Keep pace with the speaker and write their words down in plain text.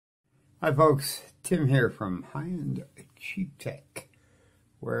Hi folks, Tim here from High End Cheap Tech,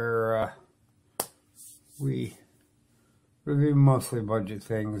 where we review mostly budget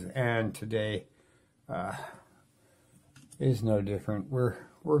things, and today is no different.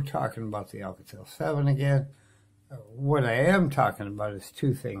 We're talking about the Alcatel 7 again. What I am talking about is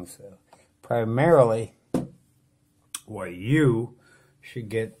two things, though. Primarily, why you should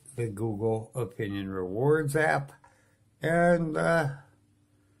get the Google Opinion Rewards app, and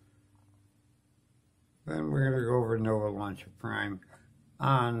then we're going to go over Nova Launcher Prime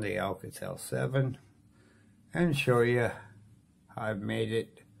on the Alcatel 7 and show you how I've made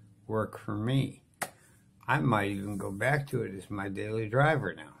it work for me. I might even go back to it as my daily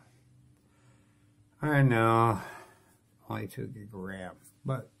driver now. I know, only 2 gig of RAM,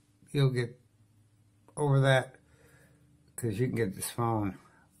 but you'll get over that because you can get this phone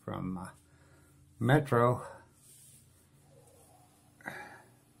from Metro.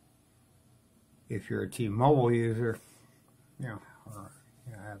 If you're a T-Mobile user, or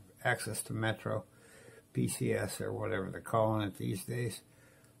have access to Metro, PCS, or whatever they're calling it these days,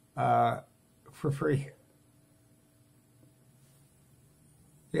 for free.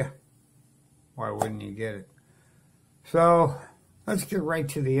 Yeah, why wouldn't you get it? So let's get right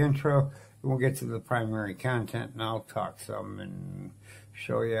to the intro, and we'll get to the primary content, and I'll talk some and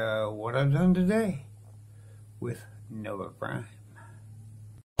show you what I've done today with Nova Prime.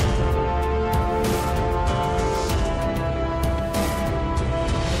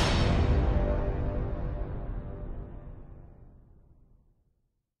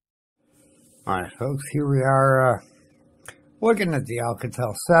 Alright folks, here we are looking at the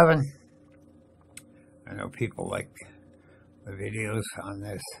Alcatel 7. I know people like the videos on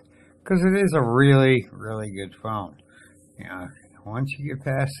this because it is a really, really good phone. Once you get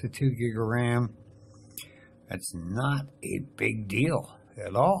past the 2 gig of RAM, that's not a big deal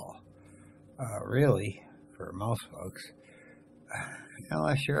at all, really, for most folks.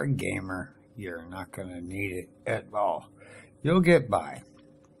 Unless you're a gamer, you're not going to need it at all. You'll get by.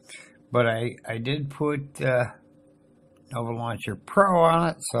 But I did put Nova Launcher Pro on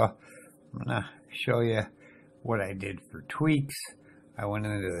it, so I'm going to show you what I did for tweaks. I went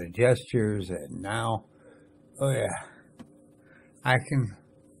into the gestures, and now, oh yeah, I can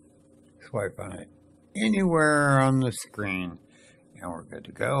swipe on it anywhere on the screen, and we're good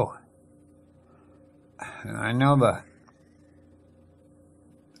to go. And I know the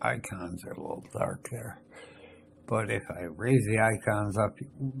icons are a little dark there, but if I raise the icons up,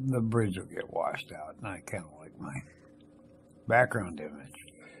 the bridge will get washed out, and I kind of like my background image.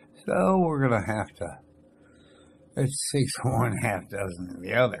 So we're going to have to, it's 6 of one, half dozen of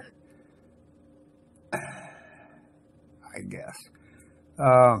the other, I guess.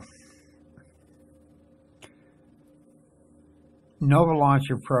 Nova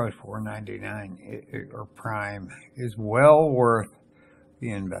Launcher Pro at $499 or Prime is well worth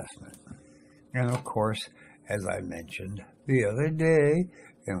the investment. And of course, as I mentioned the other day,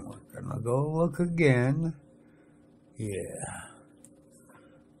 and we're going to go look again,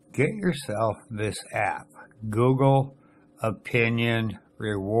 get yourself this app, Google Opinion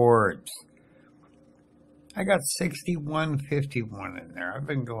Rewards. I got 6151 in there. I've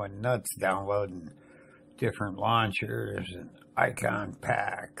been going nuts downloading different launchers and icon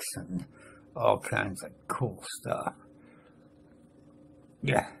packs and all kinds of cool stuff.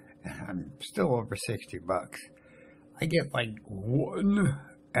 Yeah, I'm still over 60 bucks. I get like 1,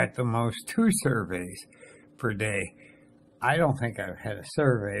 at the most 2 surveys per day. I don't think I've had a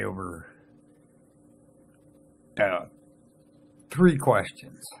survey over 3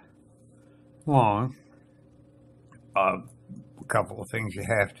 questions long. A couple of things you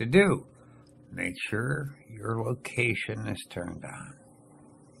have to do. Make sure your location is turned on.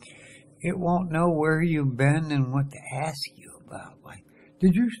 It won't know where you've been and what to ask you about. Like,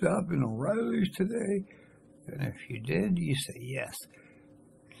 did you stop in O'Reilly's today? And if you did, you say yes.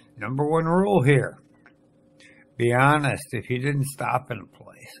 Number 1 rule here. Be honest. If you didn't stop in a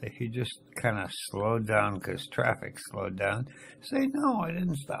place, if you just kind of slowed down because traffic slowed down, say, no, I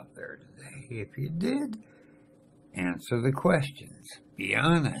didn't stop there today. If you did, answer the questions. Be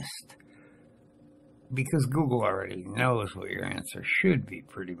honest. Because Google already knows what your answer should be,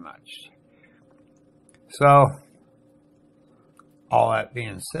 pretty much. So, all that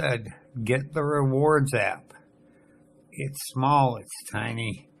being said, get the Rewards app. It's small, it's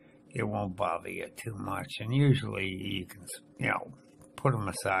tiny, it won't bother you too much, and usually you can, put them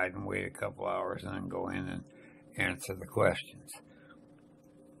aside and wait a couple hours and then go in and answer the questions.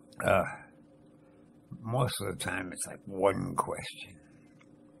 Most of the time it's like 1 question.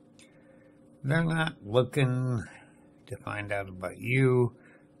 They're not looking to find out about you.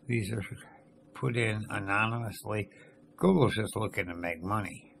 these are put in anonymously. Google's just looking to make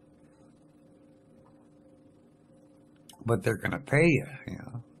money. But they're going to pay you, you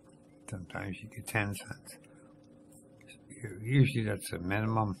know. Sometimes you get 10 cents. Usually that's the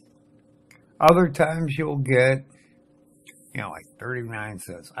minimum. Other times you'll get, you know, like 39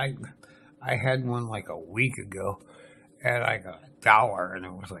 cents. I had one like a week ago, and I got $1, and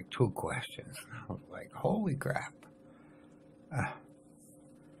it was like 2 questions. I was like, holy crap.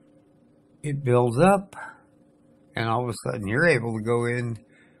 It builds up, and all of a sudden you're able to go in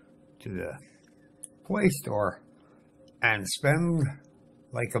to the Play Store and spend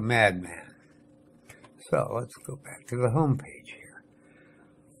like a madman. So let's go back to the home page here.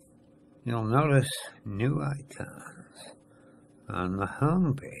 You'll notice new icons on the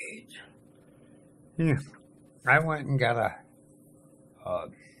home page. Yeah, I went and got a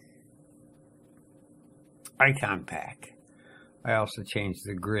icon pack. I also changed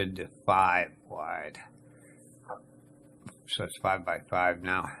the grid to 5 wide. So it's 5 by 5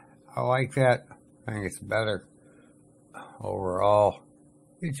 now. I like that. I think it's better overall.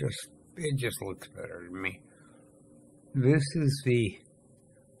 It just looks better to me. This is the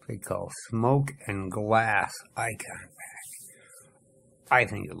what they call smoke and glass icon pack. I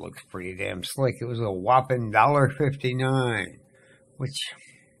think it looks pretty damn slick. It was a whopping $1.59, which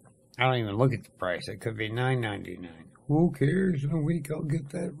I don't even look at the price. It could be $9.99. Who cares? In a week I'll get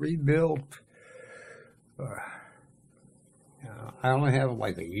that rebuilt. I only have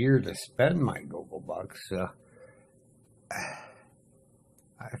like a year to spend my Google bucks, so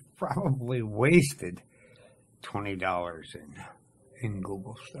I've probably wasted $20 in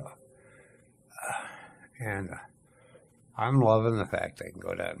Google stuff. And I'm loving the fact I can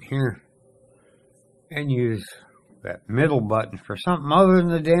go down here and use that middle button for something other than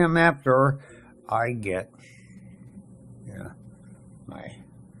the damn app drawer. I get, my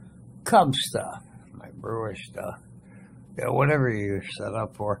Cub stuff, my brewer stuff, whatever you're set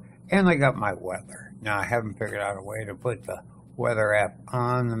up for. And I got my weather. Now, I haven't figured out a way to put the weather app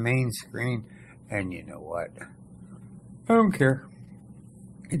on the main screen. And you know what? I don't care.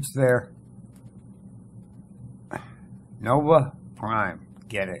 It's there. Nova Prime.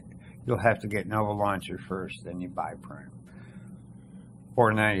 Get it. You'll have to get Nova Launcher first, then you buy Prime.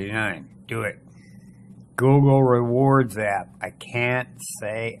 $4.99. Do it. Google Rewards app. I can't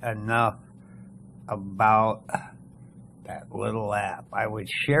say enough about that little app. I would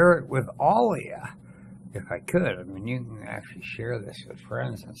share it with all of you if I could. I mean, you can actually share this with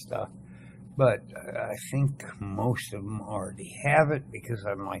friends and stuff. But I think most of them already have it because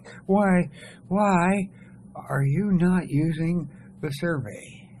I'm like, why are you not using the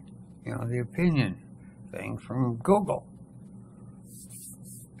survey? You know, the opinion thing from Google.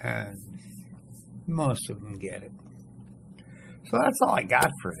 And most of them get it. So that's all I got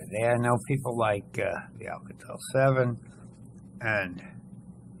for today. I know people like the Alcatel 7, and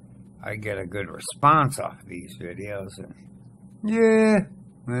I get a good response off of these videos. And yeah,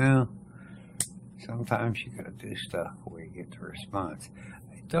 well, sometimes you gotta do stuff where you get the response.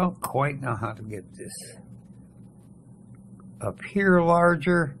 I don't quite know how to get this up here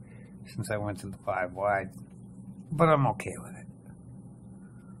larger since I went to the 5 wide, but I'm okay with it.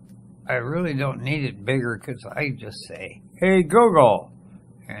 I really don't need it bigger because I just say, hey Google,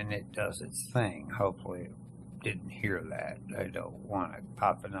 and it does its thing. Hopefully it didn't hear that. I don't want it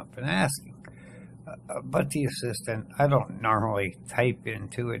popping up and asking. But the assistant, I don't normally type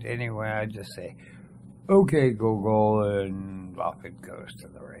into it anyway. I just say, okay Google, and off it goes to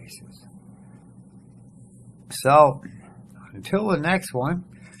the races. So, until the next one,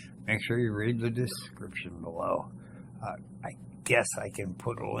 make sure you read the description below. I guess I can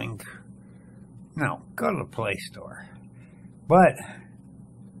put a link. No, go to the Play Store. But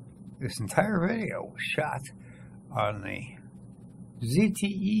this entire video was shot on the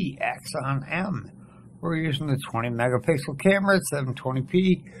ZTE Axon M. We're using the 20 megapixel camera at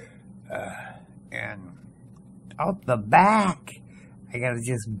 720p. And out the back, I got it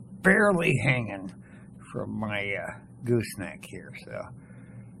just barely hanging from my gooseneck here. So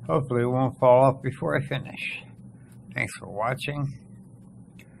hopefully it won't fall off before I finish. Thanks for watching.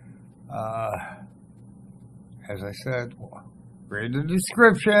 As I said, read the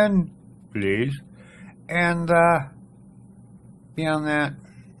description, please. And beyond that,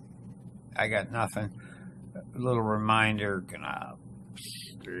 I got nothing. A little reminder, gonna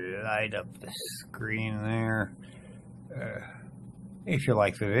slide up the screen there. If you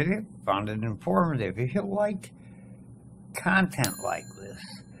like the video, found it informative. If you like content like this,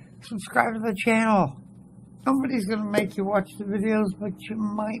 subscribe to the channel. Nobody's going to make you watch the videos, but you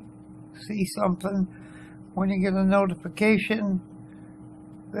might see something when you get a notification.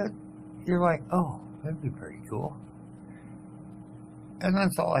 that you're like, oh, that'd be pretty cool. And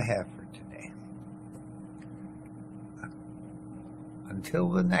that's all I have for today. Until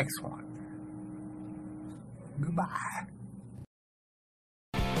the next one. Goodbye.